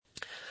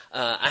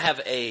I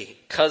have a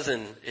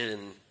cousin in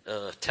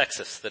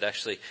Texas that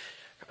actually,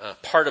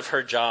 part of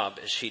her job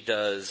is she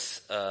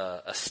does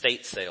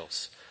estate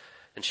sales.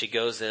 And she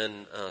goes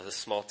in the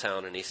small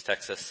town in East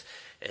Texas,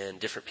 and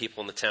different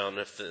people in the town,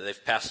 if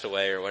they've passed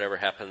away or whatever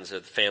happens, or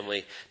the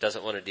family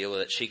doesn't want to deal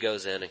with it, she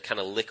goes in and kind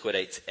of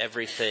liquidates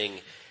everything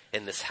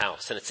in this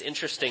house. And it's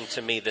interesting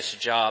to me, this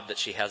job that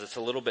she has. It's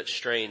a little bit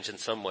strange in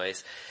some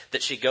ways,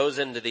 that she goes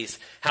into these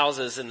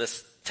houses in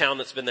this town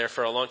that's been there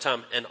for a long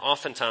time, and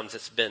oftentimes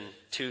it's been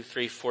 2,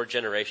 3, 4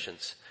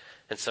 generations.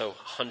 And so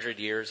 100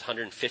 years,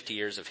 150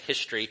 years of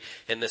history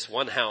in this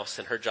one house,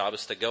 and her job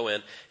is to go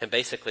in and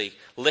basically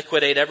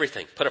liquidate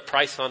everything, put a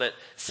price on it,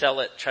 sell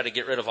it, try to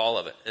get rid of all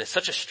of it. And it's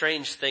such a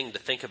strange thing to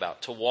think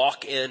about, to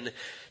walk in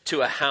to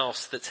a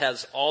house that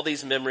has all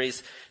these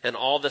memories and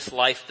all this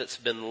life that's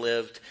been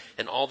lived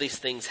and all these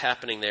things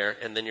happening there,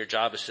 and then your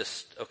job is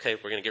just, okay,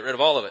 we're going to get rid of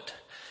all of it.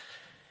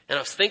 And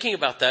I was thinking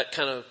about that,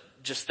 kind of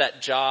just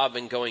that job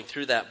and going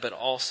through that, but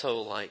also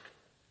like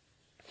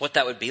what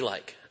that would be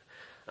like.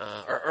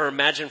 Or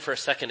imagine for a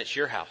second it's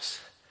your house.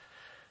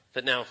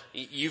 That now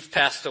you've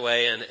passed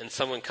away and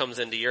someone comes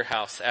into your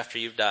house after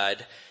you've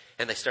died,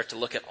 and they start to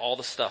look at all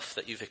the stuff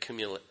that you've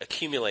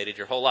accumulated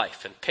your whole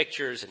life, and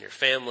pictures and your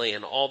family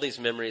and all these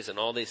memories and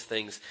all these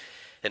things.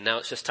 And now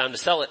it's just time to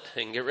sell it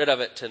and get rid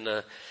of it.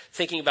 And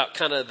thinking about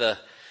kind of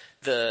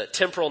the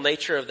temporal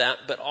nature of that,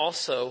 but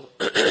also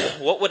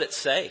what would it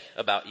say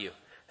about you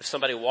if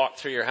somebody walked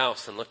through your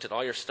house and looked at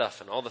all your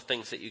stuff and all the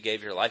things that you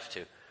gave your life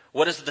to?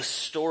 What is the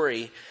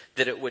story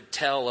that it would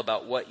tell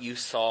about what you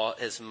saw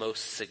as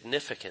most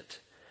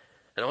significant?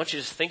 And I want you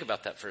to just think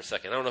about that for a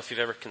second. I don't know if you've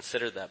ever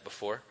considered that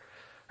before,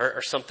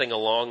 or something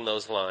along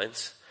those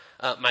lines.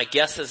 My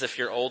guess is if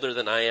you're older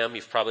than I am,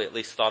 you've probably at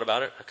least thought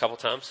about it a couple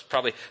times,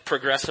 probably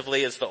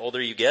progressively as the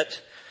older you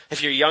get.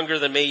 If you're younger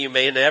than me, you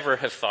may never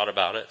have thought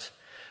about it.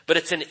 But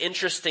it's an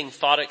interesting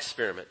thought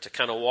experiment to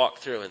kind of walk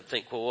through and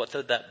think, well, what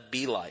would that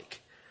be like?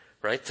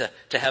 Right?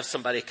 To have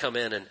somebody come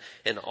in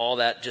and all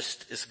that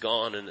just is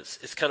gone, and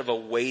it's kind of a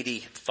weighty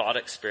thought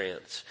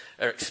experience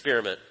or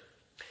experiment.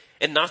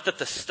 And not that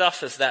the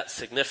stuff is that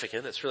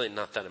significant. It's really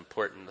not that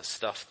important, the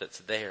stuff that's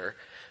there.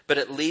 But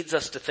it leads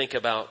us to think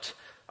about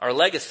our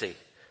legacy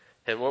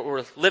and what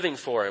we're living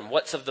for and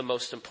what's of the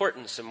most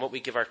importance and what we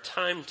give our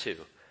time to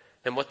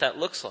and what that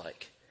looks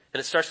like.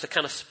 And it starts to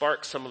kind of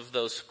spark some of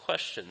those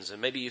questions.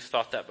 And maybe you've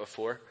thought that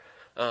before.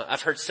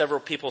 I've heard several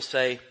people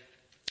say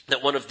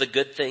that one of the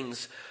good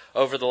things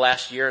over the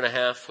last year and a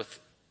half with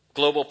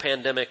global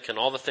pandemic and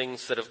all the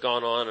things that have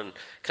gone on and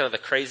kind of the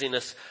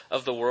craziness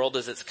of the world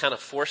is it's kind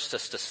of forced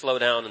us to slow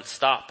down and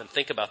stop and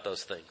think about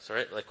those things,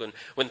 right? Like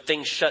when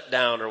things shut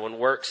down or when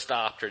work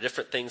stopped or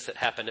different things that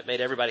happened, it made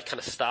everybody kind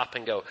of stop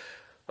and go,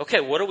 okay,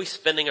 what are we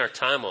spending our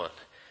time on?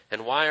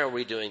 And why are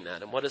we doing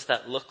that? And what does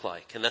that look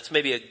like? And that's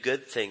maybe a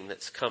good thing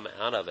that's come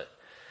out of it.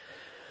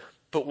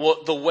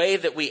 But the way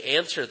that we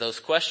answer those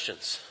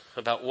questions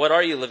about what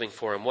are you living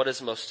for and what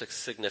is most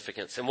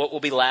significant and what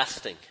will be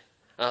lasting,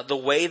 the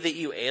way that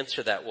you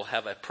answer that will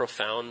have a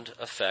profound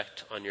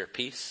effect on your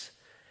peace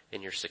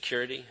and your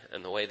security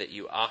and the way that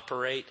you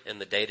operate in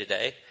the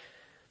day-to-day,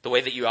 the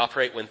way that you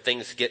operate when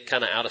things get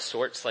kind of out of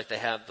sorts like they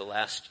have the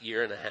last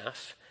year and a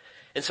half.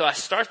 And so I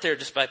start there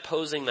just by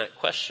posing that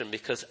question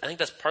because I think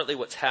that's partly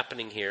what's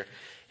happening here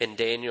in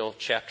Daniel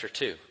chapter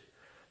 2.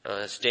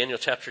 It's Daniel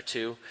chapter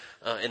 2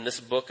 in this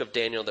book of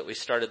Daniel that we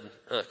started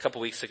a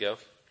couple weeks ago.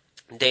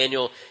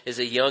 Daniel is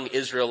a young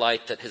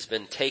Israelite that has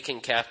been taken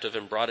captive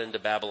and brought into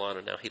Babylon,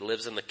 and now he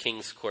lives in the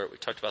king's court. We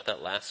talked about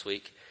that last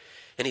week.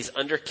 And he's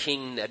under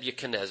King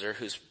Nebuchadnezzar,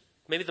 who's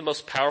maybe the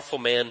most powerful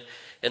man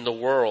in the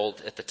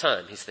world at the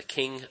time. He's the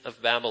king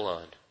of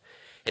Babylon.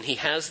 And he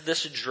has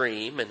this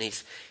dream, and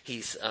he's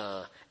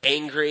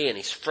angry, and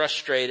he's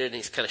frustrated, and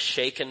he's kind of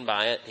shaken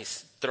by it.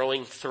 He's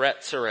throwing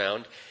threats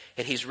around.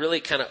 And he's really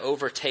kind of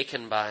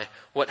overtaken by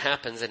what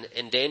happens.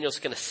 And Daniel's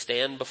going to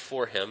stand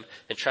before him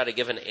and try to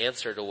give an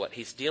answer to what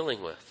he's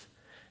dealing with.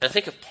 And I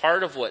think a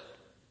part of what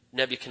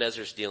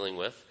Nebuchadnezzar's dealing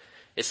with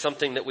is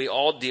something that we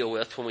all deal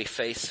with when we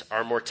face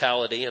our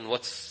mortality and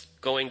what's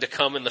going to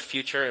come in the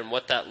future and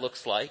what that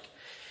looks like.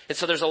 And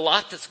so there's a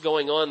lot that's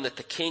going on that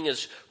the king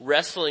is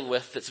wrestling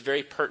with that's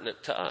very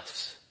pertinent to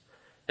us.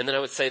 And then I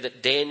would say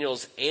that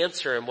Daniel's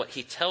answer and what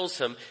he tells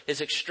him is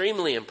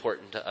extremely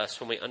important to us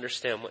when we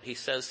understand what he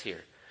says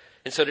here.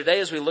 And so today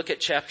as we look at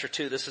chapter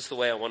 2, this is the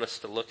way I want us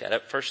to look at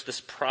it. First,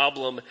 this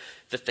problem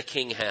that the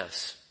king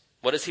has.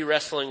 What is he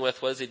wrestling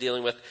with? What is he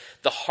dealing with?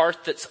 The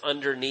heart that's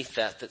underneath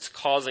that's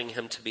causing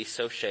him to be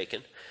so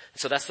shaken.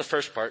 So that's the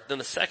first part. Then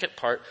the second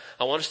part,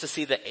 I want us to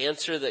see the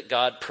answer that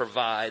God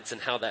provides and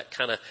how that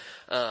kind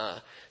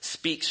of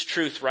speaks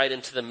truth right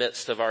into the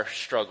midst of our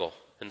struggle.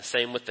 And the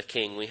same with the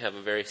king. We have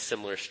a very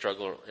similar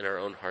struggle in our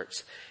own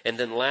hearts. And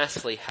then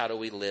lastly, how do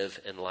we live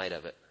in light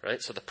of it,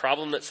 right? So the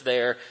problem that's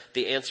there,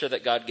 the answer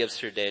that God gives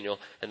through Daniel,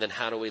 and then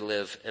how do we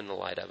live in the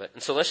light of it?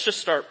 And so let's just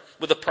start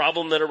with the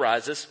problem that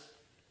arises.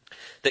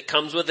 that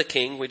comes with the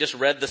king. We just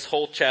read this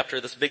whole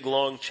chapter, this big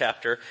long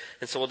chapter,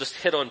 and so we'll just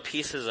hit on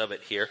pieces of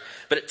it here.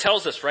 But it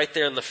tells us right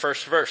there in the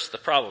first verse the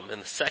problem. In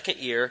the second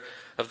year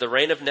of the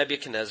reign of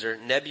Nebuchadnezzar,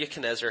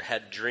 Nebuchadnezzar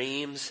had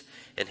dreams,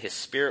 and his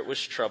spirit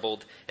was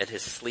troubled, and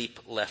his sleep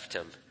left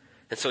him.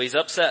 And so he's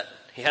upset.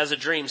 He has a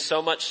dream,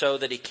 so much so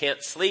that he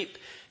can't sleep,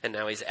 and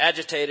now he's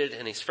agitated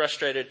and he's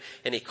frustrated,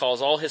 and he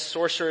calls all his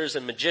sorcerers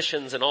and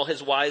magicians and all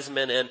his wise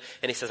men in,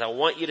 and he says, I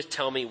want you to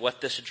tell me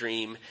what this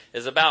dream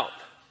is about.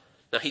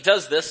 Now he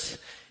does this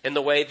in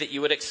the way that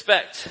you would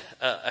expect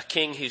a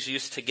king who's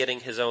used to getting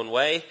his own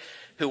way,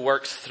 who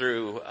works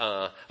through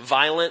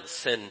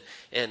violence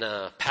and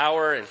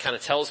power, and kind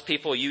of tells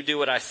people, you do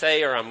what I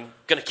say or I'm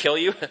going to kill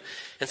you.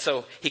 And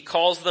so he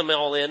calls them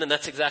all in, and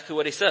that's exactly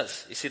what he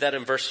says. You see that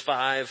in verse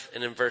 5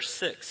 and in verse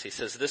 6. He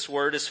says, this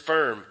word is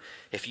firm.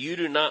 If you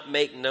do not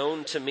make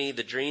known to me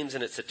the dreams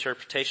and its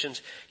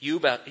interpretations,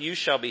 you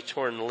shall be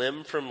torn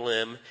limb from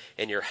limb,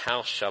 and your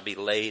house shall be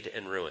laid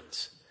in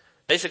ruins.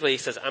 Basically, he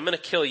says, I'm going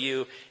to kill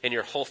you and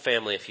your whole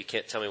family if you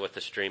can't tell me what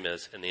this dream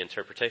is and the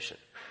interpretation.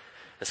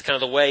 It's kind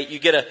of the way you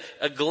get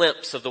a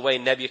glimpse of the way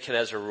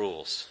Nebuchadnezzar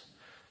rules,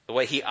 the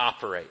way he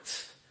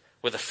operates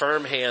with a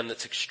firm hand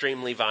that's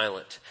extremely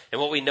violent.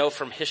 And what we know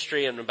from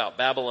history and about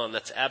Babylon,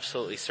 that's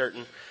absolutely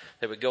certain.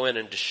 They would go in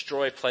and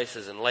destroy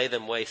places and lay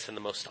them waste in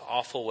the most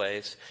awful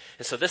ways.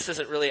 And so this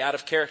isn't really out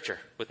of character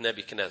with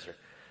Nebuchadnezzar.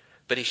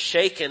 But he's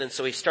shaken, and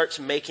so he starts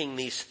making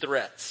these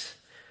threats.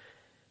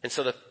 And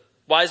so the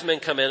wise men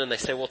come in and they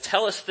say, well,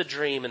 tell us the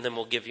dream and then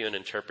we'll give you an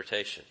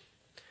interpretation.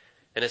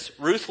 And as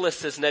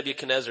ruthless as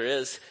Nebuchadnezzar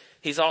is,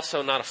 he's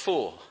also not a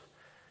fool.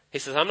 He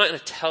says, I'm not going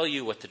to tell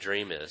you what the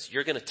dream is.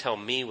 You're going to tell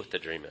me what the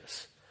dream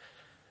is.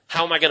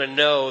 How am I going to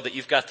know that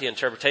you've got the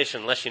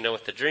interpretation unless you know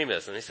what the dream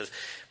is? And he says,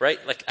 right,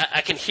 like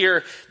I can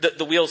hear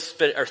the wheels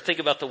spin, or think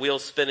about the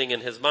wheels spinning in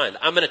his mind.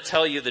 I'm going to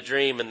tell you the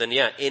dream, and then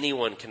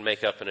anyone can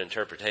make up an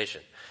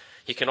interpretation.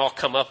 You can all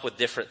come up with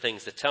different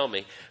things to tell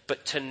me,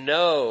 but to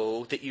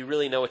know that you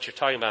really know what you're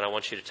talking about, I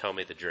want you to tell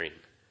me the dream.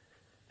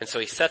 And so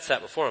he sets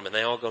that before them, and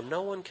they all go,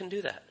 no one can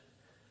do that.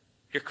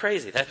 You're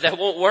crazy. That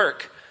won't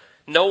work.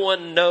 No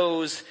one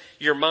knows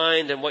your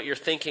mind and what you're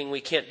thinking.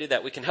 We can't do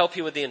that. We can help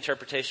you with the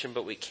interpretation,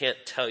 but we can't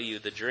tell you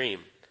the dream.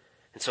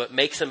 And so it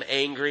makes him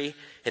angry,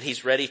 and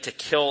he's ready to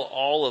kill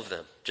all of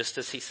them, just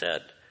as he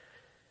said.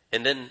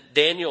 And then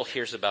Daniel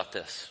hears about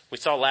this. We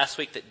saw last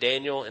week that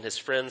Daniel and his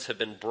friends have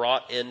been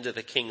brought into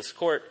the king's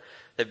court.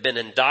 They've been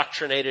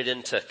indoctrinated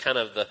into kind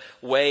of the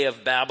way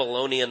of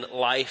Babylonian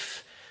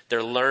life.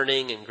 They're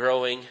learning and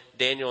growing.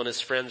 Daniel and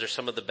his friends are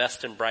some of the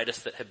best and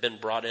brightest that have been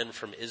brought in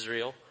from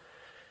Israel.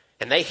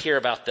 And they hear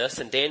about this,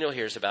 and Daniel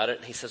hears about it,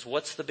 and he says,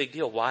 what's the big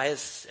deal? Why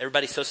is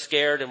everybody so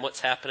scared, and what's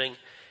happening?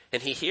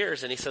 And he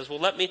hears, and he says, well,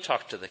 let me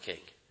talk to the king.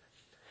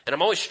 And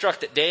I'm always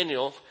struck that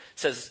Daniel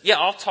says, yeah,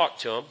 I'll talk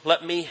to him.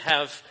 Let me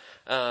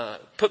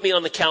put me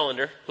on the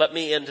calendar. Let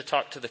me in to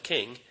talk to the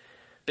king.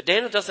 But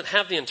Daniel doesn't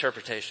have the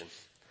interpretation.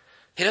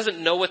 He doesn't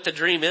know what the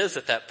dream is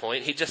at that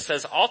point. He just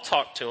says, I'll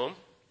talk to him.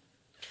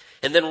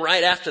 And then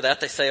right after that,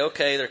 they say,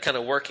 okay, they're kind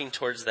of working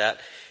towards that.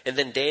 And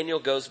then Daniel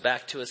goes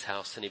back to his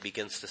house and he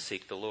begins to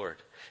seek the Lord.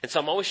 And so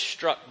I'm always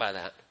struck by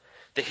that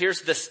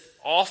here's this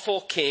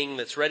awful king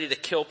that's ready to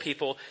kill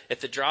people at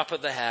the drop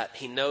of the hat.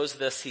 He knows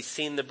this. He's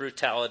seen the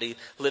brutality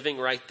living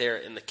right there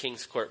in the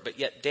king's court. But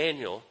yet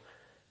Daniel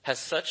has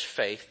such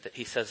faith that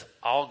he says,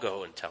 I'll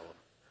go and tell him.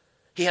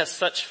 He has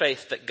such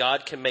faith that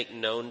God can make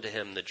known to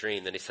him the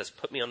dream that he says,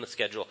 put me on the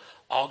schedule.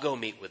 I'll go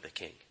meet with the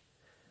king.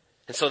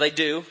 And so they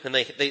do, and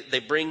they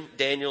bring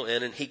Daniel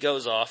in, and he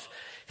goes off,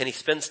 and he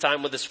spends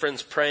time with his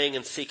friends praying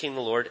and seeking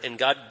the Lord, and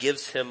God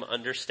gives him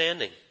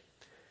understanding.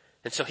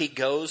 And so he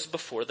goes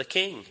before the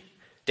king.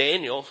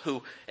 Daniel,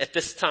 who at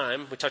this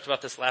time, we talked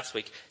about this last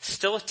week,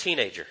 still a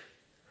teenager.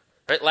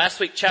 Right? Last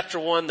week, chapter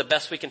 1, the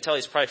best we can tell,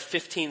 he's probably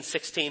 15,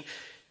 16.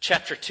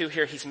 Chapter 2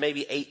 here, he's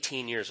maybe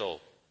 18 years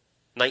old.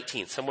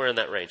 19, somewhere in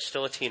that range,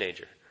 still a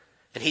teenager.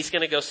 And he's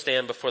going to go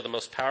stand before the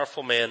most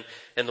powerful man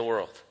in the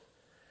world.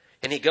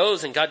 And he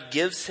goes, and God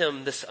gives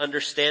him this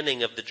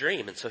understanding of the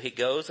dream. And so he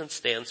goes and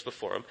stands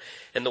before him.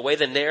 And the way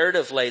the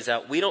narrative lays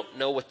out, we don't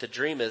know what the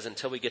dream is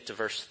until we get to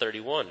verse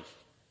 31.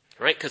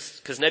 Right?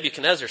 Because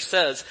Nebuchadnezzar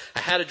says, I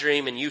had a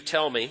dream and you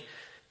tell me.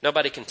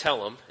 Nobody can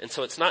tell him. And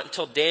so it's not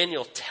until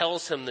Daniel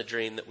tells him the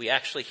dream that we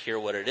actually hear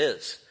what it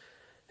is.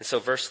 And so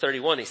verse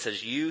 31, he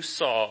says, you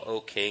saw,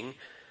 O king,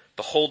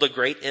 behold a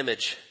great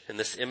image, and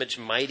this image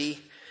mighty,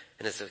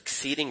 and its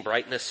exceeding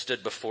brightness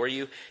stood before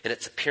you, and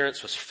its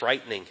appearance was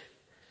frightening.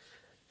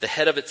 The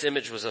head of its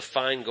image was of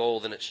fine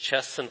gold, and its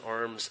chests and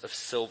arms of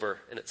silver,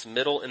 and its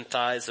middle and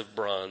thighs of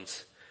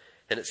bronze,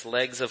 and its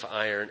legs of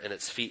iron, and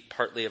its feet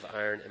partly of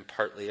iron and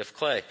partly of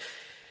clay.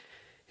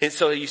 And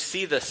so you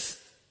see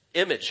this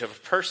image of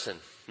a person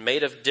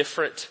made of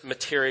different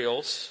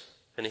materials.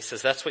 And he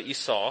says, that's what you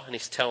saw. And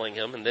he's telling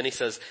him. And then he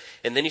says,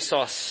 and then you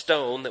saw a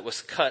stone that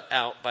was cut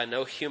out by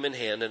no human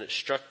hand, and it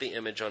struck the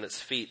image on its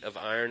feet of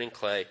iron and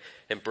clay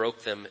and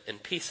broke them in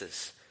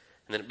pieces.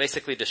 And then it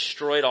basically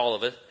destroyed all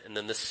of it. And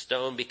then this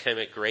stone became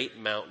a great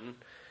mountain.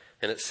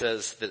 And it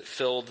says that it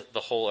filled the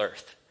whole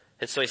earth.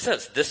 And so he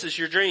says, this is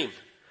your dream.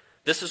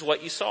 This is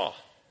what you saw.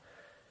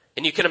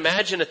 And you can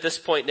imagine at this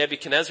point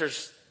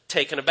Nebuchadnezzar's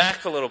taken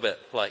aback a little bit.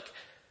 Like,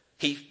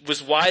 he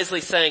was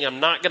wisely saying, I'm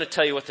not going to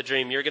tell you what the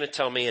dream, you're going to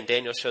tell me. And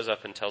Daniel shows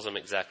up and tells him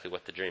exactly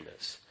what the dream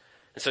is.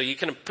 And so you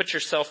can put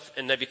yourself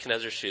in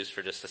Nebuchadnezzar's shoes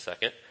for just a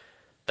second.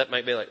 That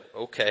might be like,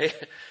 okay,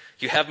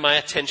 you have my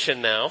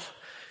attention now.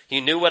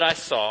 You knew what I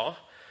saw.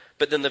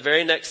 But then the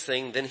very next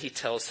thing, then he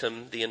tells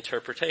him the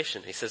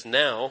interpretation. He says,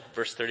 now,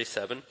 verse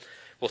 37,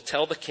 we'll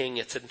tell the king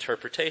its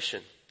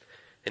interpretation.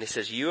 And he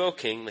says, you, O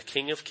king, the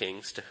king of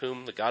kings, to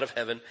whom the God of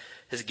heaven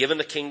has given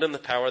the kingdom, the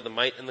power, the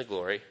might, and the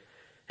glory,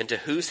 and to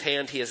whose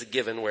hand he has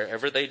given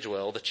wherever they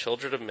dwell, the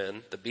children of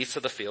men, the beasts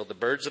of the field, the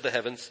birds of the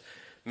heavens,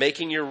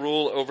 making your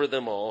rule over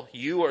them all,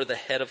 you are the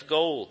head of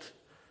gold.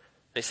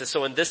 And he says,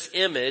 so in this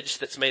image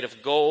that's made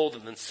of gold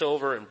and then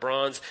silver and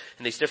bronze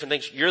and these different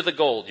things, you're the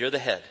gold, you're the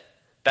head.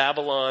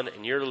 Babylon,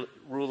 and you're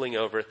ruling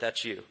over it,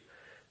 that's you.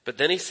 But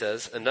then he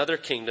says, another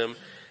kingdom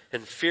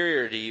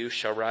inferior to you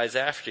shall rise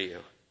after you.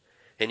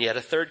 And yet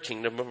a third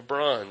kingdom of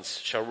bronze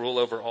shall rule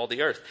over all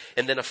the earth.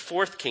 And then a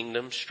fourth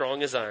kingdom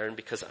strong as iron,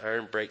 because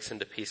iron breaks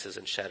into pieces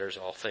and shatters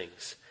all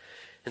things.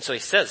 And so he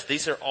says,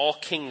 these are all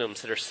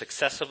kingdoms that are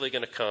successively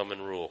going to come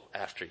and rule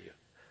after you.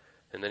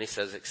 And then he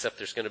says, except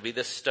there's going to be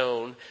this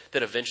stone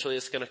that eventually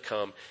is going to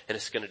come and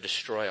it's going to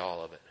destroy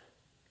all of it.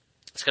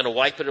 It's going to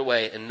wipe it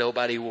away and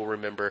nobody will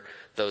remember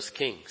those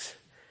kings.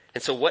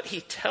 And so what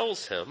he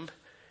tells him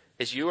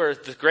is, you are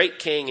the great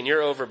king and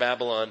you're over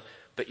Babylon,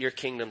 but your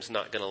kingdom's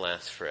not going to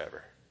last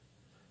forever.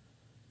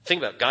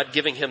 Think about God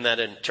giving him that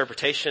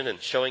interpretation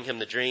and showing him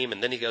the dream.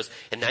 And then he goes,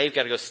 and now you've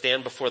got to go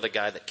stand before the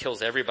guy that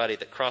kills everybody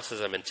that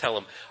crosses him and tell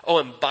him, oh,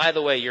 and by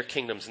the way, your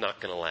kingdom's not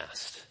going to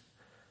last.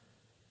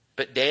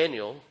 But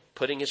Daniel,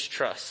 putting his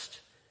trust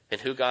in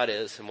who God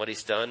is and what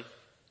he's done,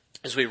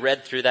 as we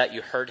read through that,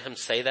 you heard him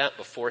say that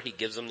before he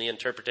gives them the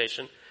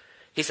interpretation.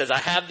 He says, I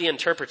have the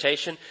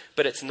interpretation,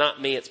 but it's not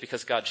me. It's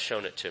because God's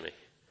shown it to me. It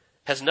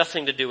has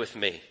nothing to do with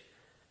me.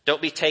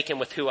 Don't be taken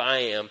with who I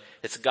am.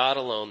 It's God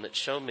alone that's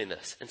shown me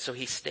this. And so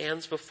he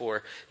stands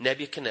before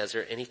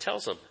Nebuchadnezzar and he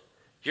tells him,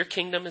 your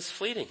kingdom is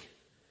fleeting.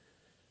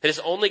 It is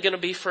only going to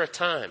be for a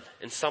time.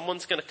 And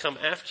someone's going to come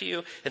after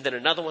you, and then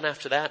another one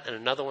after that, and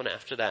another one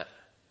after that.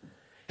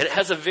 And it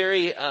has a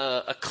very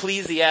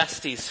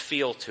Ecclesiastes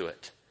feel to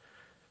it.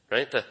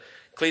 Right? The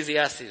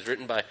Ecclesiastes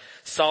written by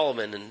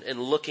Solomon,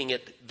 and looking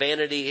at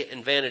vanity,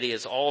 and vanity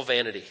is all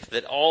vanity.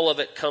 That all of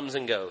it comes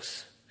and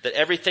goes. That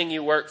everything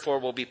you work for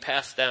will be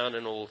passed down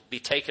and will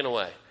be taken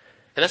away.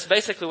 And that's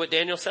basically what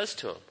Daniel says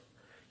to him.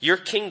 Your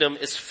kingdom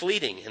is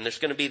fleeting, and there's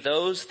going to be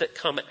those that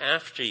come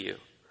after you.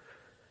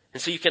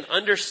 And so you can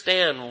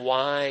understand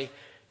why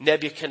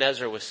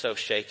Nebuchadnezzar was so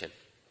shaken.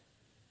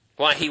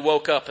 Why he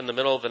woke up in the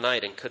middle of the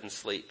night and couldn't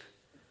sleep.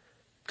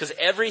 Because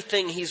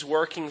everything he's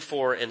working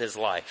for in his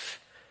life,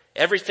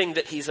 everything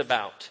that he's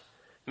about,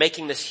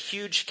 making this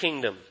huge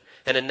kingdom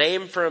and a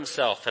name for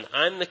himself, and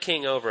I'm the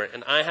king over it,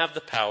 and I have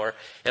the power,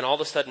 and all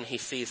of a sudden he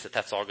sees that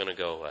that's all going to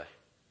go away.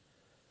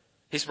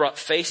 He's brought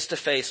face to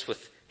face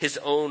with his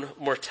own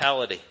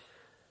mortality.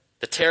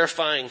 The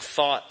terrifying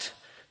thought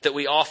that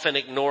we often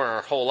ignore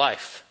our whole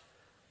life.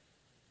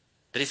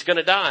 That he's going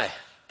to die.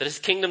 That his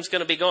kingdom's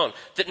going to be gone.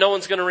 That no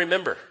one's going to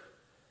remember.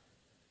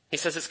 He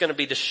says it's going to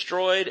be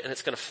destroyed and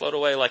it's going to float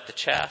away like the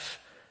chaff.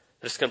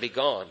 That it's going to be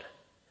gone.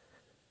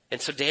 And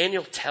so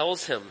Daniel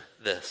tells him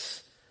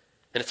this.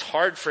 And it's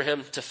hard for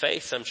him to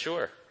face, I'm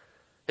sure.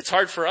 It's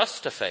hard for us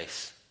to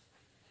face.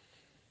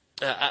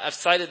 I've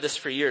cited this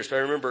for years, but I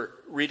remember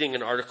reading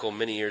an article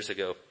many years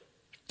ago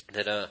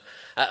that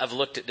I've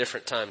looked at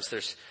different times.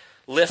 There's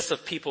lists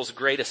of people's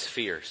greatest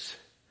fears.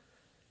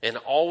 And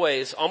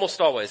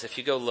almost always, if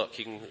you go look,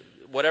 you can,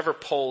 whatever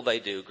poll they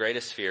do,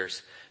 greatest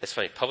fears, it's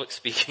funny, public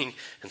speaking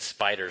and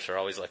spiders are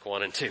always like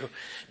 1 and 2.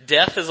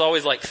 Death is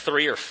always like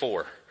 3 or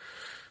 4.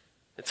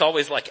 It's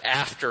always like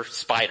after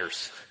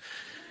spiders.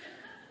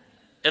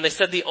 And they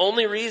said the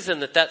only reason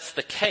that that's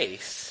the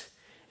case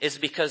is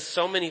because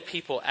so many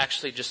people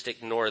actually just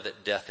ignore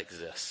that death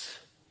exists.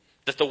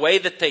 That the way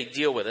that they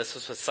deal with it, this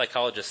is what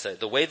psychologists say,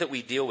 the way that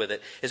we deal with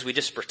it is we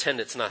just pretend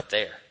it's not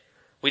there.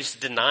 We just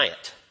deny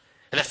it.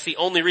 And that's the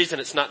only reason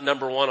it's not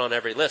number 1 on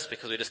every list,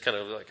 because we just kind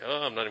of like,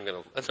 oh, I'm not even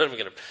going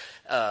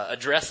to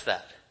address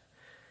that.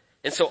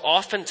 And so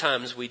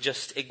oftentimes we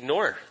just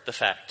ignore the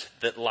fact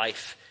that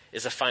life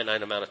is a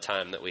finite amount of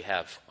time that we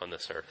have on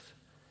this earth.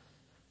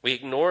 We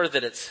ignore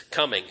that it's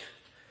coming,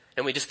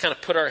 and we just kind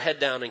of put our head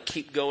down and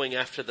keep going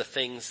after the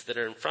things that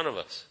are in front of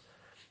us.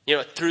 You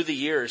know, through the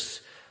years,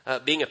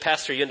 being a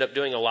pastor, you end up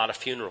doing a lot of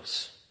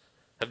funerals.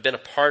 I've been a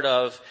part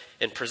of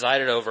and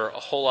presided over a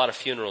whole lot of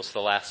funerals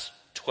the last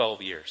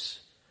 12 years.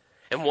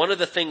 And one of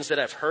the things that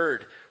I've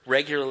heard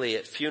regularly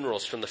at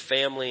funerals from the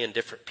family and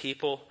different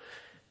people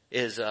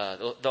is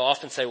they'll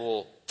often say,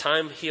 well,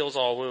 time heals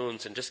all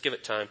wounds, and just give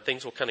it time.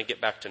 Things will kind of get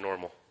back to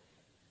normal.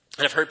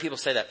 And I've heard people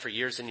say that for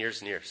years and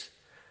years and years.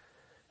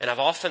 And I've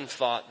often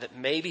thought that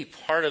maybe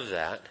part of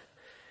that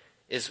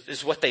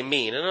is what they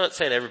mean. And I'm not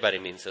saying everybody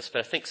means this, but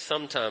I think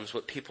sometimes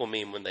what people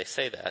mean when they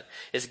say that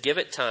is give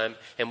it time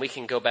and we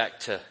can go back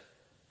to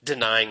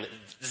denying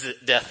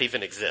that death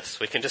even exists.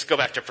 We can just go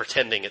back to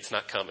pretending it's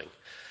not coming.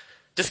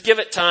 Just give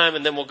it time,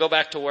 and then we'll go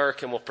back to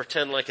work and we'll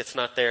pretend like it's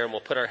not there, and we'll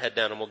put our head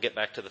down and we'll get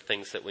back to the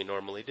things that we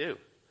normally do.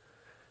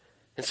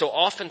 And so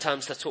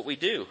oftentimes that's what we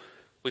do.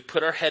 We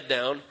put our head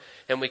down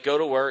and we go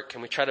to work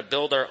and we try to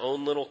build our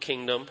own little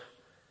kingdom,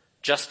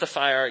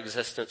 justify our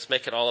existence,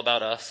 make it all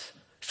about us,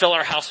 fill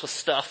our house with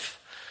stuff,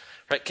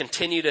 right?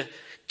 Continue to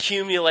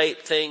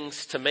accumulate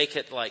things to make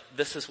it like,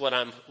 this is what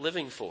I'm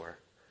living for.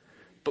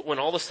 But when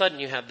all of a sudden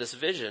you have this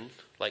vision,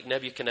 like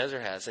Nebuchadnezzar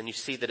has, and you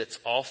see that it's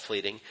all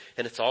fleeting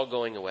and it's all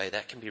going away,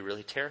 that can be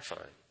really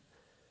terrifying.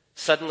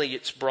 Suddenly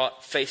it's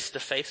brought face to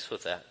face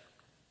with that.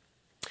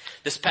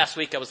 This past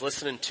week I was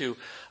listening to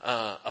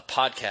a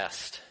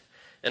podcast,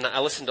 and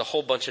I listened to a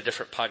whole bunch of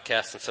different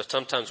podcasts, and so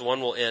sometimes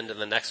one will end and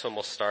the next one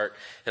will start,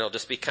 and it'll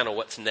just be kind of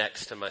what's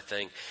next in my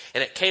thing.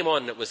 And it came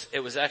on, and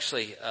it was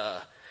actually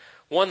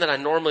one that I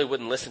normally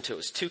wouldn't listen to. It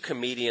was two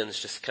comedians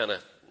just kind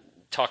of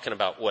talking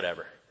about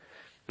whatever.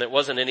 And it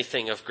wasn't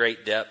anything of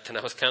great depth, and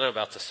I was kind of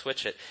about to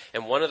switch it.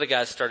 And one of the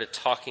guys started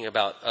talking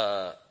about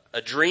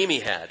a dream he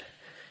had.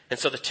 And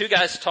so the two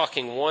guys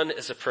talking, one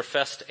is a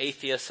professed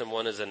atheist and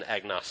one is an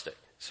agnostic.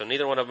 So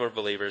neither one of them are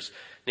believers.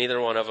 Neither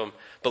one of them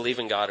believe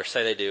in God or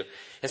say they do.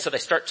 And so they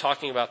start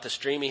talking about this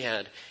dream he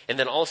had. And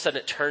then all of a sudden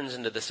it turns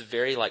into this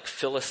very like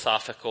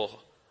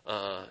philosophical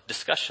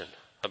discussion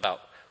about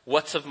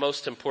what's of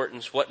most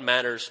importance, what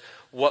matters,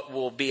 what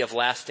will be of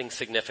lasting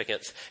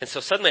significance. And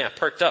so suddenly I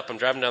perked up. I'm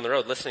driving down the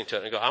road listening to it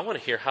and I go, I want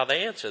to hear how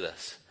they answer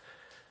this.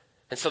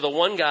 And so the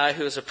one guy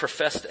who is a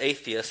professed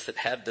atheist that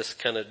had this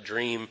kind of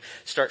dream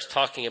starts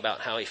talking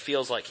about how he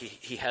feels like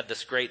he had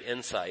this great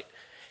insight.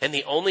 And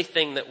the only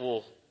thing that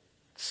will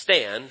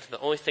stand, the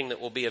only thing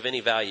that will be of any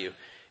value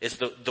is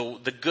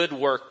the good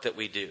work that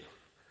we do.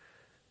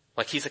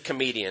 Like he's a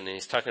comedian and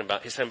he's talking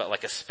about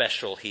like a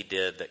special he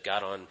did that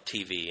got on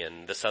TV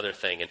and this other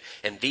thing.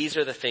 And these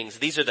are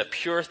the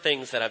pure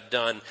things that I've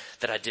done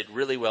that I did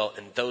really well,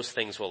 and those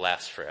things will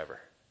last forever.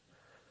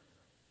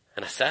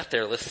 And I sat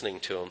there listening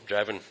to him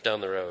driving down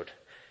the road,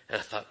 and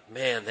I thought,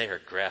 man, they are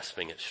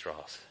grasping at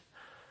straws.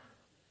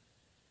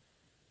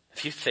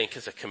 If you think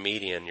as a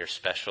comedian your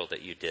special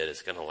that you did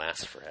is going to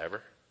last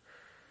forever,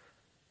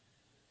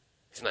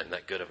 he's not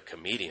that good of a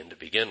comedian to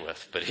begin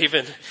with. But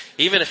even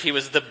if he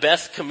was the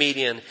best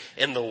comedian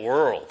in the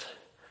world,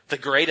 the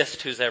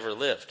greatest who's ever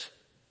lived,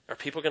 are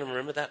people going to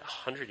remember that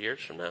 100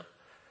 years from now? Are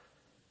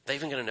they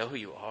even going to know who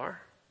you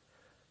are?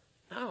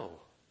 No.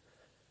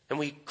 And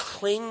we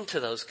cling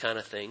to those kind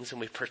of things and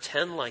we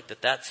pretend like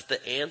that's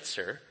the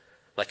answer.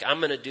 Like, I'm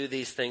going to do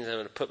these things, I'm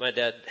going to put my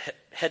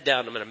head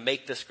down, I'm going to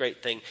make this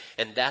great thing,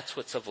 and that's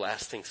what's of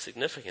lasting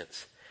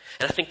significance.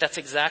 And I think that's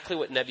exactly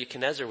what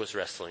Nebuchadnezzar was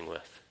wrestling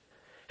with.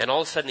 And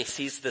all of a sudden he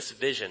sees this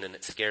vision and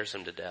it scares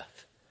him to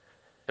death.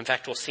 In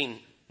fact, we'll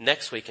see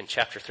next week in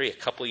chapter 3, a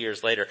couple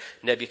years later,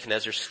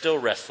 Nebuchadnezzar's still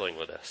wrestling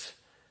with this.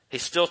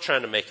 He's still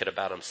trying to make it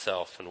about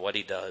himself and what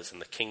he does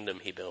and the kingdom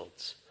he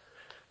builds.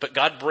 But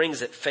God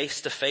brings it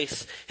face to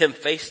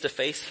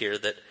face here,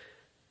 that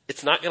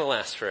it's not going to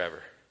last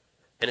forever.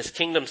 And his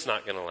kingdom's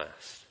not going to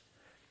last.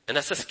 And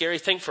that's a scary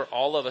thing for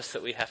all of us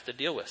that we have to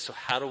deal with. So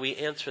how do we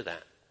answer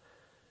that?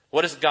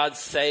 What does God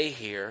say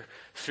here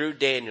through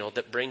Daniel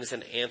that brings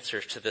an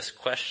answer to this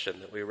question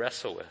that we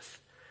wrestle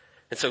with?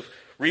 And so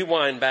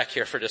rewind back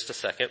here for just a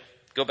second.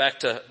 Go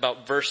back to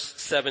about verse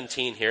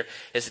 17 here.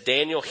 As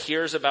Daniel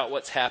hears about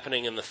what's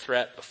happening in the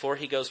threat before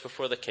he goes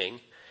before the king,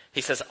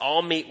 he says,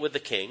 I'll meet with the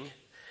king.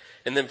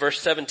 And then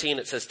verse 17,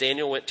 it says,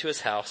 Daniel went to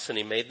his house and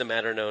he made the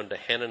matter known to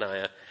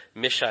Hananiah,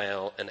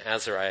 Mishael, and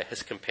Azariah,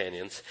 his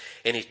companions,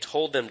 and he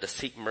told them to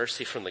seek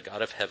mercy from the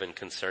God of heaven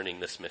concerning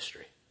this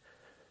mystery.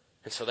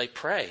 And so they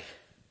pray.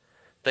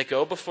 They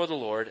go before the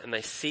Lord and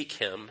they seek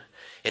him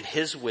in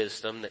his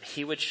wisdom that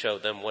he would show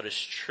them what is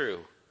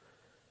true.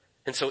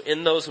 And so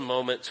in those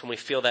moments when we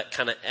feel that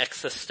kind of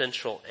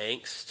existential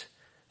angst,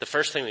 the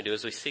first thing we do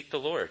is we seek the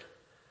Lord.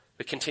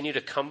 We continue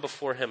to come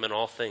before him in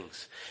all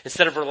things.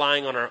 Instead of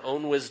relying on our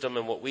own wisdom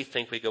and what we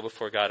think, we go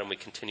before God and we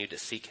continue to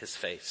seek his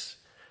face.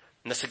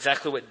 And that's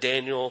exactly what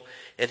Daniel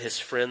and his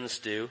friends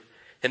do.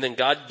 And then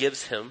God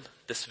gives him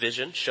this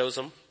vision, shows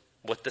him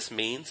what this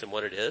means and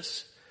what it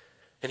is.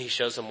 And he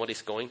shows him what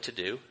he's going to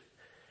do.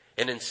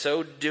 And in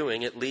so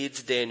doing, it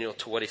leads Daniel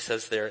to what he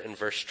says there in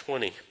verse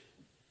 20.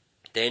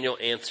 Daniel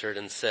answered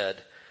and said,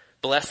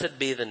 Blessed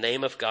be the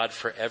name of God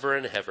forever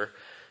and ever,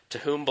 to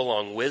whom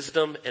belong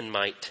wisdom and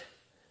might.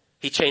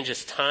 He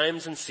changes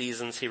times and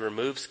seasons, he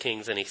removes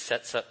kings, and he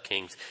sets up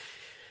kings.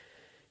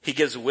 He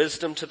gives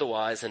wisdom to the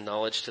wise and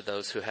knowledge to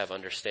those who have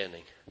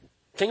understanding.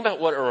 Think about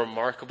what a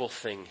remarkable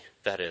thing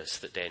that is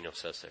that Daniel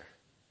says there.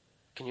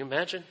 Can you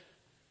imagine?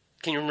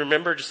 Can you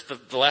remember just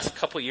the last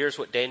couple of years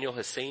what Daniel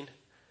has seen?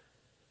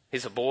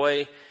 He's a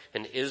boy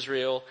in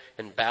Israel,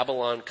 and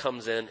Babylon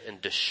comes in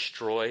and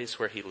destroys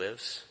where he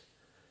lives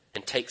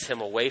and takes him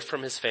away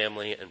from his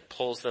family and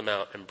pulls them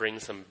out and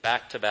brings them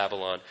back to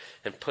Babylon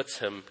and puts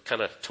him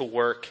kind of to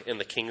work in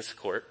the king's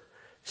court.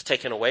 He's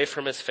taken away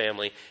from his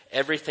family,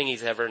 everything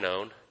he's ever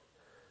known.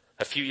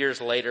 A few years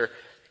later,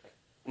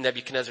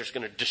 Nebuchadnezzar's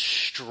going to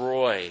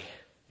destroy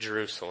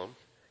Jerusalem.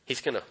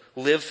 He's going to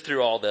live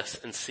through all this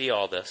and see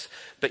all this.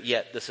 But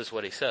yet, this is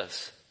what he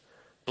says.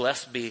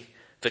 Blessed be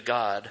the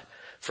God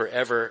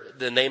forever,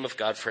 the name of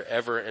God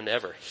forever and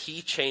ever.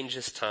 He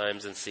changes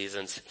times and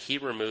seasons. He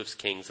removes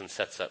kings and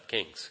sets up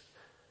kings.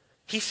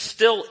 He's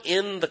still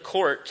in the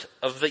court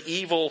of the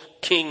evil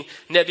king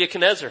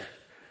Nebuchadnezzar,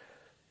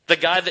 the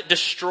guy that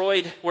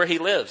destroyed where he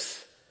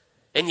lives.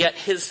 And yet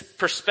his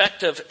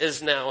perspective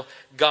is now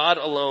God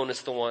alone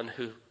is the one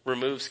who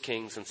removes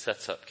kings and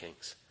sets up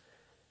kings.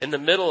 In the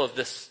middle of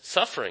this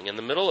suffering, in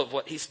the middle of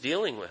what he's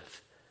dealing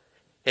with.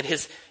 And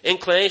his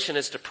inclination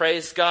is to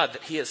praise God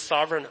that he is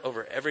sovereign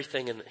over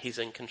everything and that he's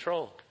in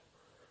control.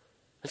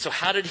 And so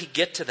how did he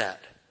get to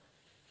that?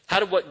 How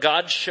did what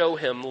God show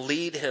him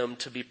lead him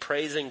to be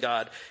praising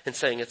God and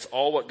saying it's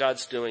all what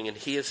God's doing and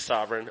he is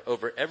sovereign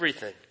over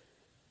everything?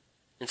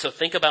 And so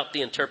think about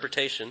the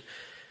interpretation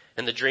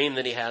and the dream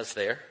that he has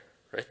there,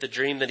 right? The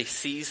dream that he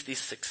sees these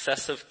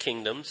successive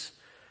kingdoms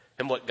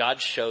and what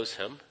God shows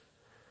him.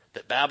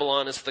 That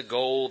Babylon is the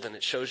gold and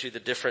it shows you the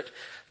different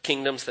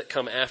kingdoms that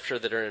come after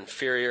that are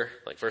inferior.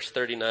 Like verse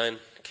 39,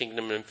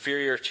 kingdom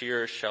inferior to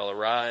yours shall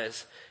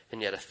arise.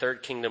 And yet a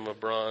third kingdom of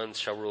bronze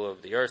shall rule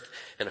over the earth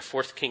and a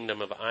fourth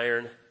kingdom of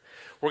iron.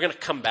 We're going to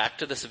come back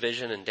to this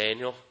vision in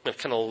Daniel. I'm going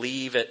to kind of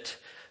leave it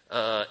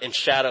in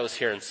shadows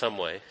here in some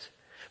ways.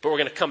 But we're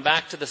going to come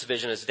back to this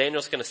vision as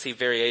Daniel's going to see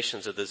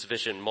variations of this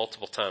vision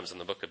multiple times in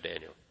the book of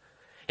Daniel.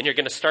 And you're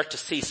going to start to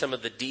see some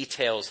of the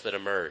details that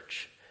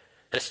emerge.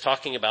 And it's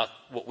talking about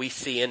what we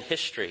see in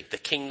history, the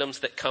kingdoms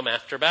that come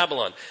after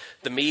Babylon,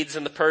 the Medes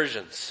and the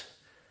Persians,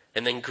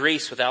 and then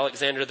Greece with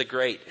Alexander the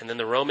Great, and then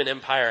the Roman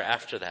Empire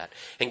after that.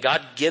 And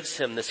God gives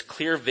him this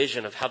clear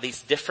vision of how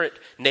these different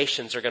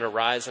nations are going to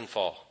rise and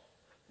fall,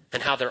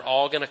 and how they're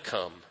all going to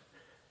come.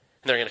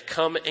 And they're going to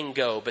come and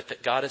go, but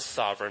that God is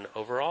sovereign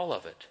over all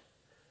of it.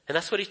 And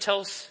that's what he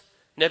tells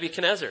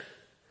Nebuchadnezzar.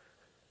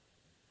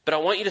 But I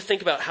want you to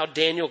think about how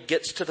Daniel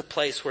gets to the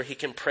place where he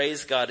can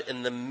praise God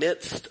in the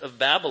midst of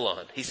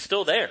Babylon. He's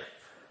still there.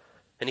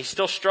 And he's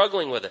still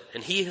struggling with it.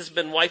 And he has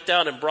been wiped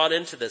out and brought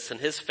into this and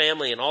his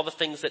family and all the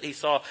things that he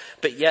saw.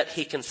 But yet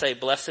he can say,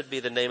 blessed be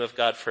the name of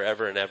God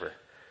forever and ever,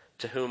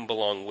 to whom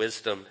belong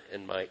wisdom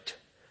and might.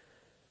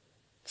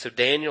 So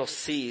Daniel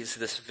sees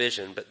this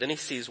vision, but then he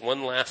sees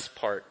one last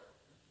part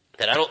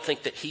that I don't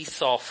think that he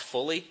saw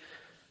fully.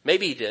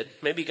 Maybe he did.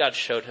 Maybe God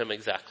showed him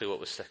exactly what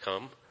was to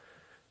come.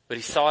 But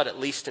he saw it at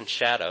least in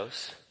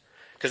shadows.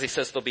 Because he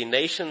says there'll be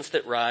nations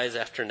that rise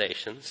after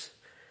nations.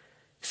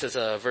 He says,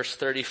 verse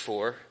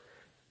 34,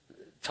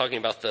 talking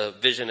about the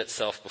vision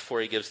itself before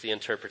he gives the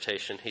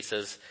interpretation, he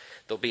says,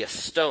 there'll be a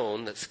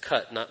stone that's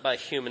cut not by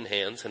human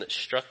hands, and it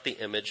struck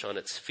the image on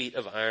its feet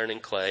of iron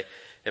and clay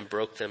and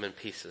broke them in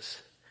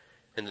pieces.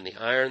 And then the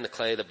iron, the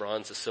clay, the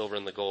bronze, the silver,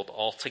 and the gold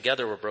all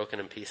together were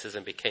broken in pieces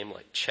and became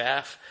like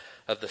chaff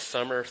of the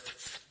summer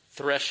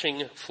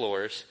threshing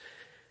floors.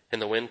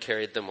 And the wind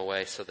carried them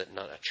away so that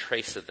not a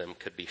trace of them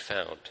could be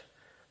found.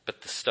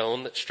 But the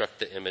stone that struck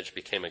the image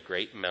became a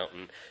great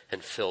mountain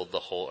and filled the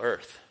whole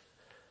earth.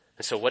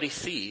 And so what he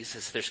sees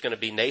is there's going to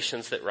be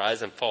nations that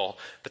rise and fall,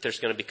 but there's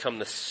going to become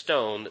the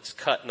stone that's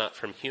cut not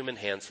from human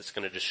hands that's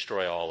going to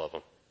destroy all of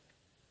them.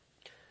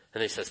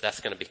 And he says that's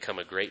going to become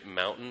a great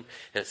mountain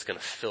and it's going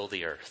to fill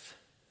the earth.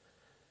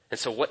 And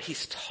so what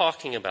he's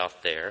talking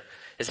about there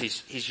is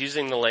he's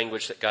using the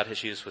language that God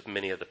has used with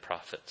many of the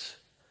prophets.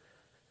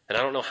 And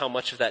I don't know how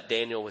much of that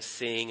Daniel was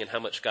seeing and how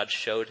much God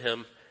showed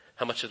him,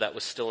 how much of that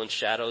was still in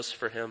shadows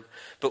for him.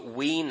 But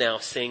we now,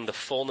 seeing the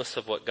fullness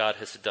of what God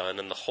has done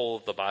and the whole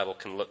of the Bible,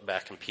 can look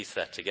back and piece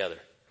that together.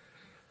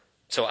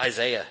 So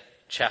Isaiah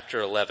chapter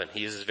 11, he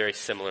uses very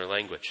similar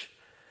language.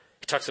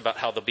 He talks about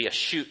how there'll be a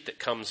shoot that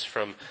comes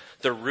from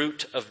the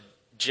root of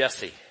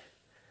Jesse.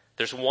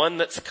 There's one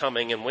that's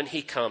coming, and when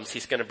he comes,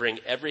 he's going to bring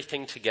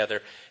everything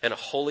together in a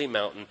holy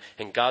mountain,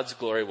 and God's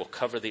glory will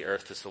cover the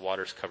earth as the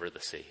waters cover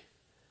the sea.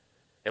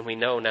 And we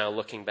know now,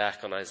 looking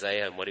back on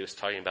Isaiah and what he was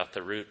talking about,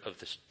 the root of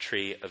the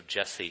tree of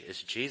Jesse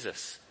is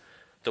Jesus,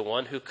 the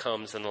one who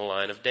comes in the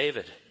line of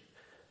David.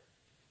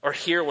 Or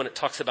here when it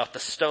talks about the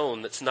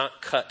stone that's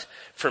not cut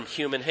from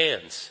human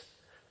hands.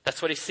 That's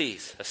what he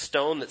sees, a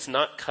stone that's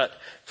not cut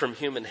from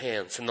human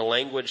hands, and the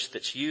language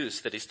that's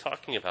used that he's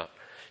talking about.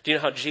 Do you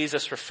know how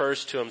Jesus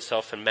refers to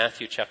himself in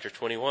Matthew chapter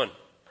 21? It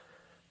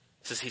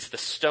says he's the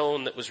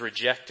stone that was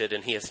rejected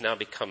and he has now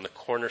become the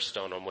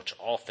cornerstone on which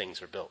all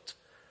things are built.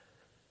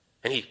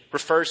 And he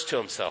refers to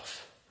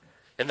himself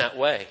in that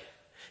way.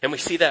 And we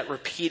see that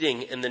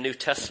repeating in the New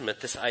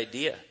Testament, this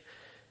idea.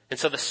 And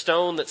so the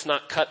stone that's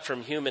not cut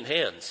from human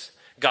hands,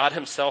 God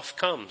himself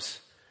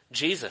comes.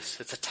 Jesus,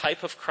 it's a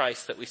type of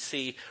Christ that we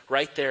see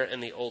right there in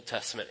the Old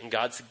Testament. And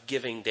God's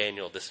giving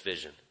Daniel this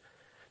vision.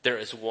 There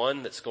is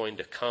one that's going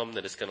to come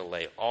that is going to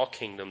lay all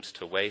kingdoms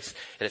to waste.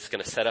 And it's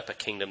going to set up a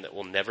kingdom that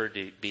will never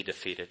be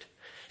defeated.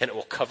 And it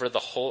will cover the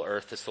whole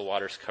earth as the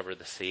waters cover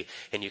the sea.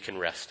 And you can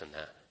rest in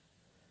that.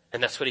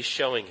 And that's what he's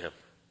showing him.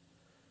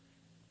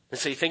 And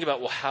so you think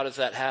about, well, how does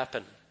that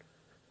happen?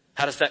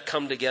 How does that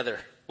come together?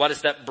 Why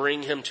does that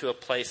bring him to a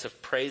place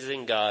of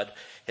praising God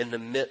in the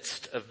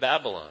midst of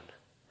Babylon?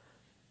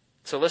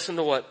 So listen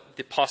to what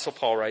the Apostle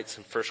Paul writes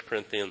in 1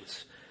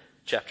 Corinthians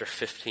chapter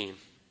 15.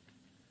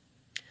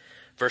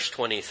 Verse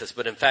 20 says,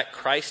 "But in fact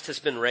Christ has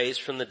been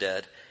raised from the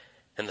dead,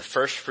 and the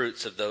first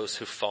fruits of those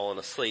who've fallen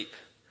asleep.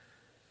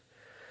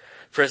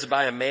 For as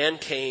by a man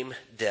came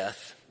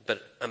death,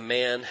 but a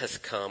man has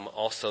come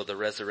also the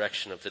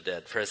resurrection of the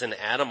dead. For as in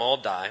Adam all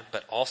die,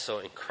 but also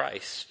in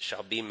Christ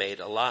shall be made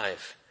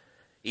alive,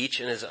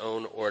 each in his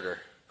own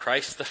order.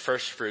 Christ the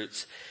first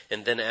fruits,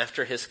 and then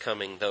after his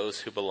coming, those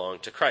who belong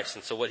to Christ."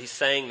 And so what he's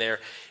saying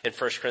there in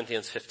 1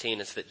 Corinthians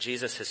 15 is that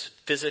Jesus is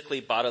physically,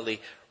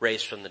 bodily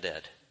raised from the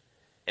dead.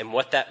 And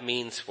what that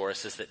means for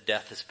us is that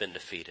death has been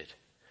defeated.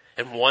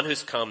 And one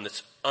who's come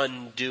that's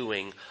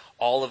undoing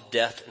all of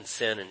death and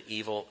sin and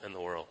evil in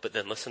the world. But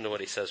then listen to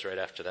what he says right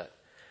after that.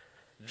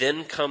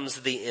 "Then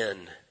comes the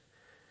end,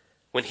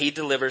 when he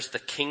delivers the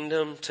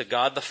kingdom to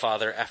God the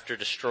Father after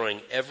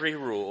destroying every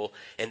rule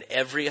and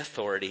every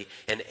authority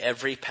and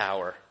every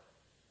power.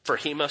 For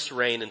he must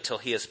reign until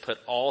he has put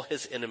all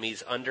his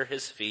enemies under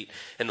his feet,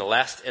 and the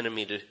last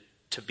enemy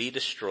to be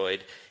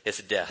destroyed is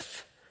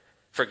death.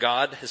 For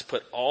God has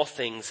put all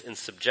things in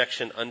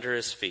subjection under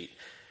his feet."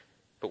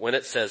 But when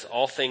it says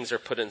all things are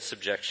put in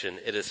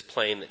subjection, it is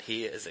plain that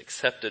he is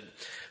accepted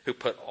who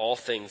put all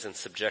things in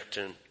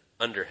subjection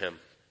under him.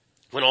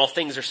 When all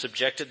things are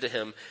subjected to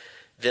him,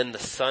 then the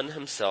Son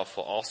himself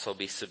will also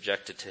be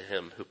subjected to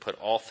him who put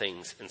all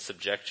things in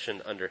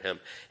subjection under him,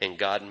 and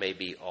God may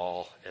be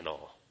all in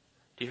all.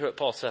 Do you hear what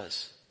Paul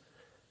says?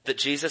 That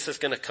Jesus is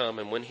going to come,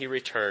 and when he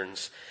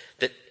returns,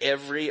 that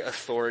every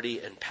authority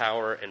and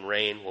power and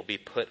reign will be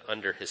put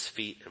under his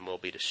feet and will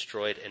be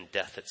destroyed in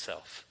death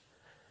itself.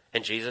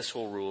 And Jesus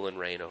will rule and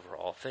reign over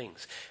all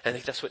things. I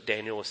think that's what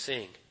Daniel was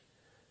seeing.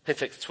 I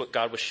think that's what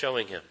God was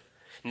showing him.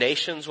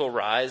 Nations will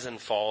rise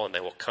and fall, and they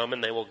will come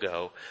and they will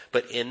go.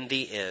 But in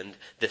the end,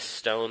 this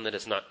stone that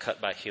is not cut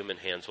by human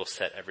hands will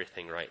set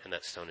everything right, and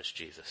that stone is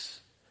Jesus.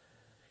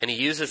 And he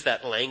uses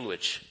that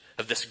language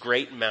of this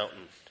great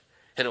mountain,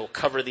 and it will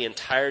cover the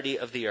entirety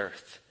of the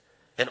earth,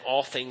 and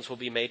all things will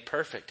be made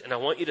perfect. And I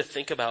want you to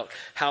think about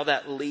how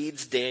that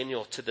leads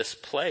Daniel to this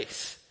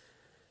place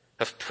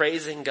of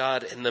praising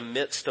God in the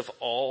midst of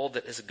all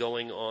that is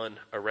going on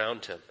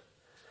around him.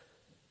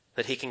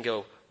 That he can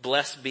go,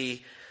 "Blessed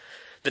be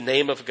the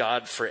name of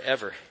God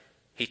forever.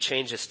 He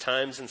changes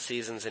times and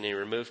seasons, and he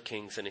removes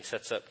kings and he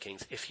sets up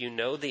kings." If you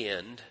know the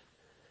end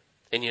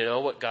and you know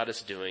what God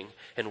is doing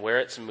and where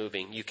it's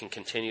moving, you can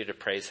continue to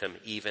praise him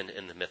even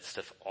in the midst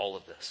of all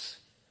of this.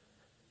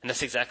 And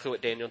that's exactly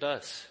what Daniel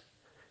does.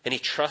 And he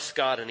trusts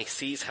God, and he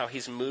sees how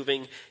he's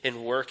moving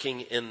and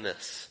working in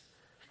this.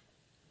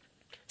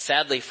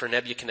 Sadly for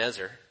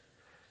Nebuchadnezzar, it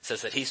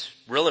says that he's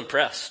real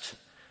impressed.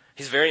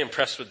 He's very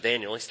impressed with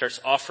Daniel. He starts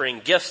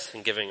offering gifts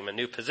and giving him a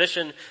new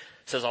position.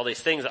 Says all these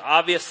things.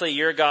 Obviously,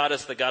 your God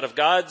is the God of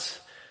gods.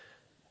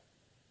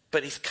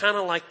 But he's kind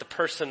of like the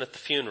person at the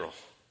funeral.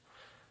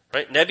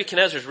 Right?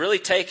 Nebuchadnezzar's really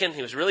taken.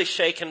 He was really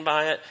shaken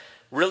by it.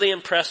 Really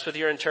impressed with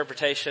your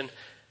interpretation.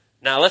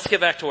 Now let's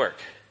get back to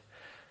work.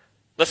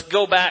 Let's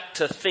go back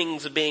to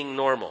things being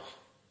normal.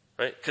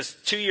 Right? Because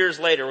 2 years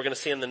later, we're going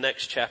to see in the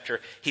next chapter,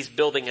 he's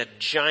building a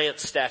giant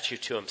statue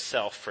to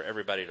himself for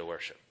everybody to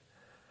worship.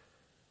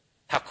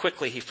 How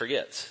quickly he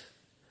forgets.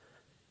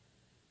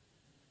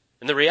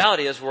 And the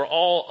reality is we're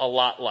all a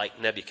lot like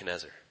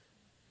Nebuchadnezzar.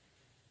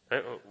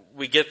 Right?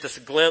 We get this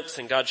glimpse,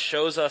 and God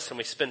shows us, and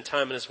we spend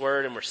time in his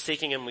word, and we're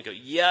seeking him. We go,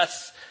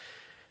 "Yes,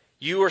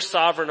 you are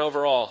sovereign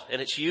over all,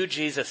 and it's you,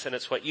 Jesus, and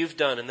it's what you've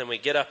done." And then we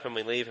get up and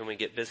we leave and we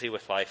get busy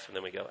with life, and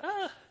then we go,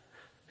 I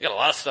got a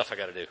lot of stuff I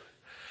got to do.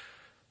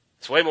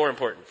 It's way more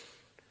important.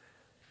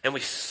 And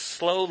we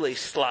slowly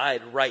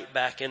slide right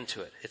back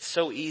into it. It's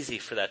so easy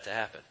for that to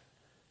happen.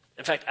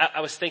 In fact, I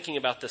was thinking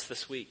about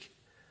this week.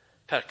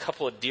 I've had a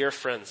couple of dear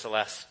friends the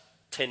last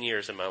 10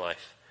 years in my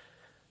life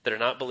that are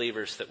not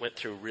believers that went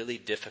through really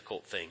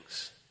difficult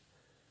things.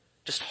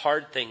 Just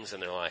hard things in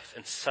their life.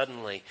 And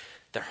suddenly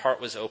their heart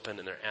was open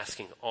and they're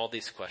asking all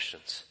these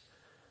questions.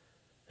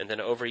 And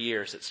then over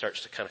years it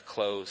starts to kind of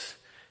close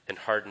and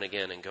harden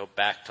again and go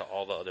back to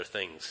all the other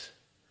things.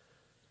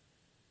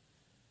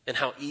 And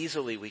how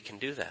easily we can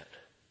do that.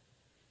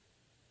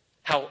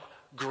 How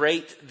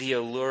great the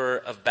allure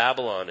of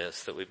Babylon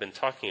is that we've been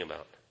talking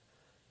about.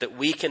 That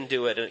we can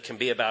do it and it can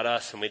be about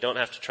us and we don't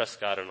have to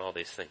trust God in all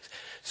these things.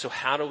 So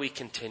how do we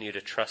continue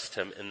to trust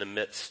him in the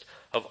midst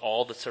of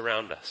all that's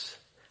around us?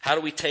 How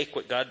do we take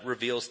what God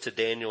reveals to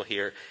Daniel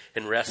here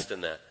and rest in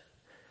that?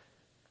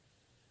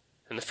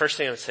 And the first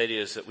thing I would say to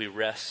you is that we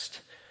rest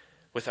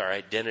with our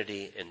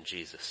identity in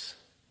Jesus.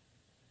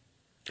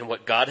 And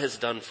what God has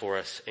done for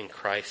us in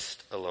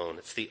Christ alone.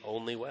 It's the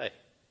only way.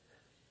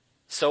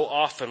 So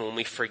often when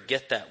we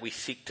forget that, we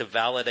seek to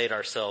validate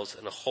ourselves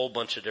in a whole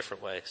bunch of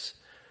different ways.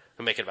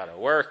 We make it about our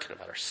work and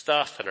about our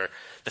stuff and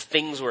the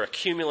things we're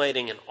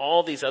accumulating and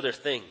all these other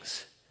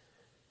things.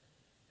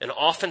 And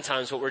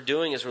oftentimes what we're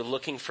doing is we're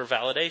looking for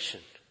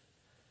validation.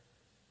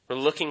 We're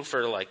looking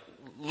for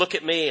look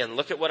at me and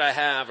look at what I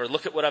have, or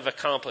look at what I've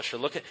accomplished, or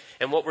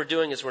and what we're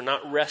doing is we're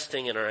not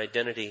resting in our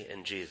identity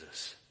in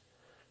Jesus.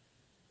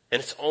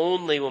 And it's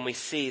only when we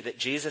see that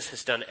Jesus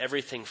has done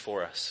everything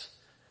for us,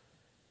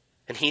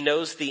 and he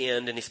knows the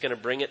end, and he's going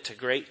to bring it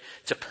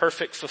to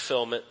perfect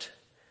fulfillment,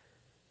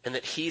 and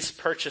that he's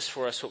purchased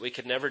for us what we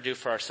could never do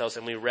for ourselves,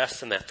 and we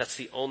rest in that. That's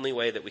the only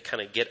way that we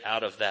kind of get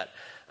out of that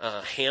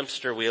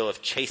hamster wheel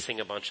of chasing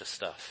a bunch of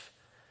stuff.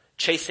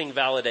 Chasing,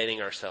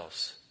 validating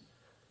ourselves.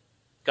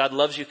 God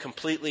loves you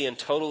completely and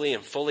totally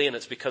and fully, and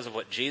it's because of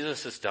what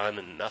Jesus has done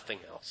and nothing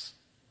else.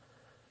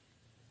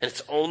 And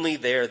it's only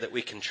there that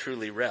we can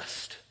truly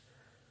rest.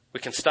 We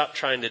can stop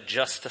trying to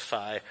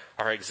justify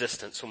our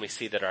existence when we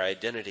see that our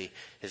identity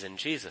is in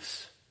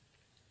Jesus.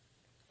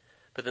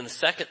 But then the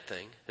second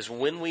thing is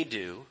when we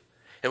do,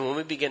 and when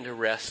we begin to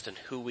rest in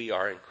who we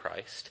are in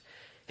Christ,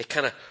 it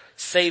kind of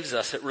saves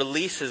us. It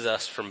releases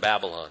us from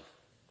Babylon.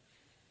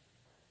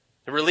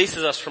 It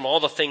releases us from all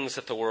the things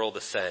that the world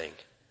is saying.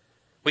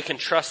 We can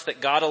trust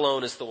that God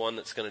alone is the one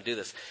that's going to do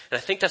this. And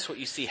I think that's what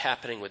you see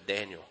happening with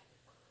Daniel.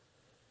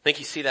 I think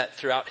you see that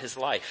throughout his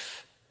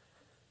life.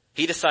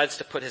 He decides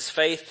to put his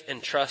faith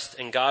and trust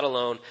in God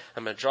alone.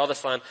 I'm going to draw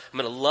this line. I'm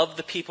going to love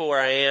the people where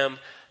I am.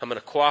 I'm going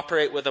to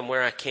cooperate with them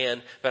where I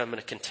can, but I'm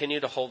going to continue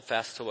to hold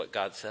fast to what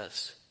God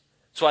says.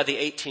 That's why the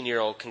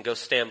 18-year-old can go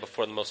stand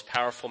before the most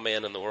powerful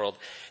man in the world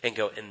and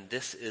go, and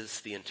this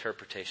is the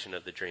interpretation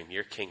of the dream.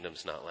 Your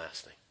kingdom's not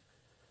lasting.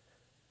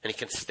 And he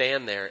can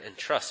stand there and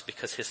trust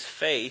because his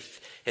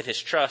faith and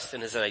his trust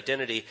and his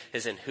identity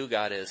is in who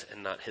God is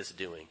and not his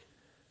doing.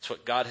 It's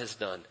what God has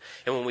done.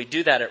 And when we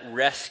do that, it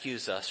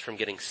rescues us from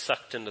getting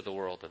sucked into the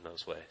world in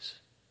those ways.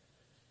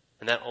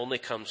 And that only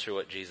comes through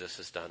what Jesus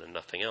has done and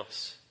nothing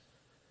else.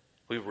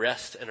 We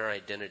rest in our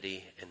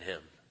identity in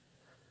him.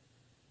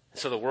 And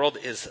so the world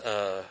is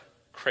a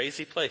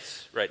crazy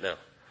place right now.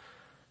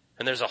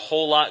 And there's a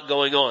whole lot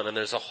going on, and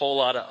there's a whole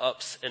lot of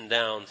ups and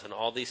downs and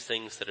all these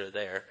things that are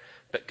there.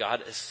 But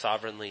God is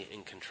sovereignly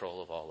in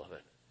control of all of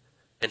it.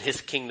 And his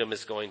kingdom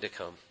is going to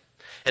come.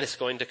 And it's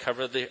going to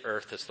cover the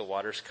earth as the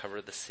waters cover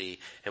the sea.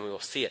 And we will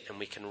see it, and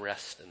we can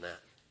rest in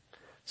that.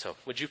 So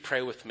would you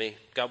pray with me?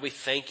 God, we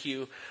thank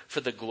you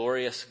for the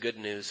glorious good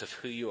news of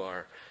who you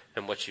are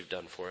and what you've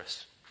done for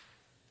us.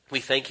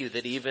 We thank you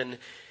that even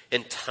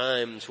in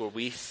times where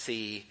we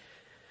see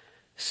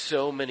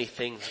so many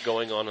things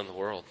going on in the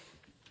world,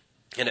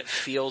 and it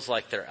feels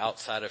like they're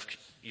outside of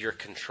your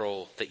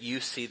control, that you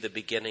see the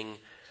beginning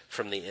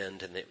from the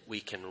end, and that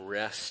we can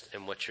rest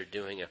in what you're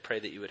doing. I pray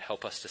that you would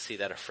help us to see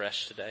that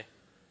afresh today,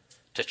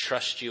 to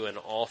trust you in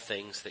all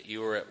things, that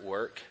you are at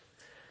work,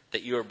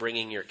 that you are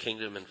bringing your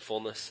kingdom in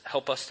fullness.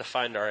 Help us to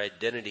find our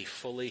identity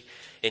fully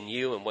in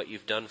you and what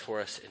you've done for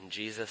us in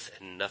Jesus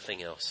and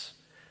nothing else.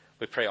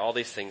 We pray all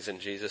these things in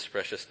Jesus'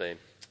 precious name.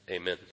 Amen.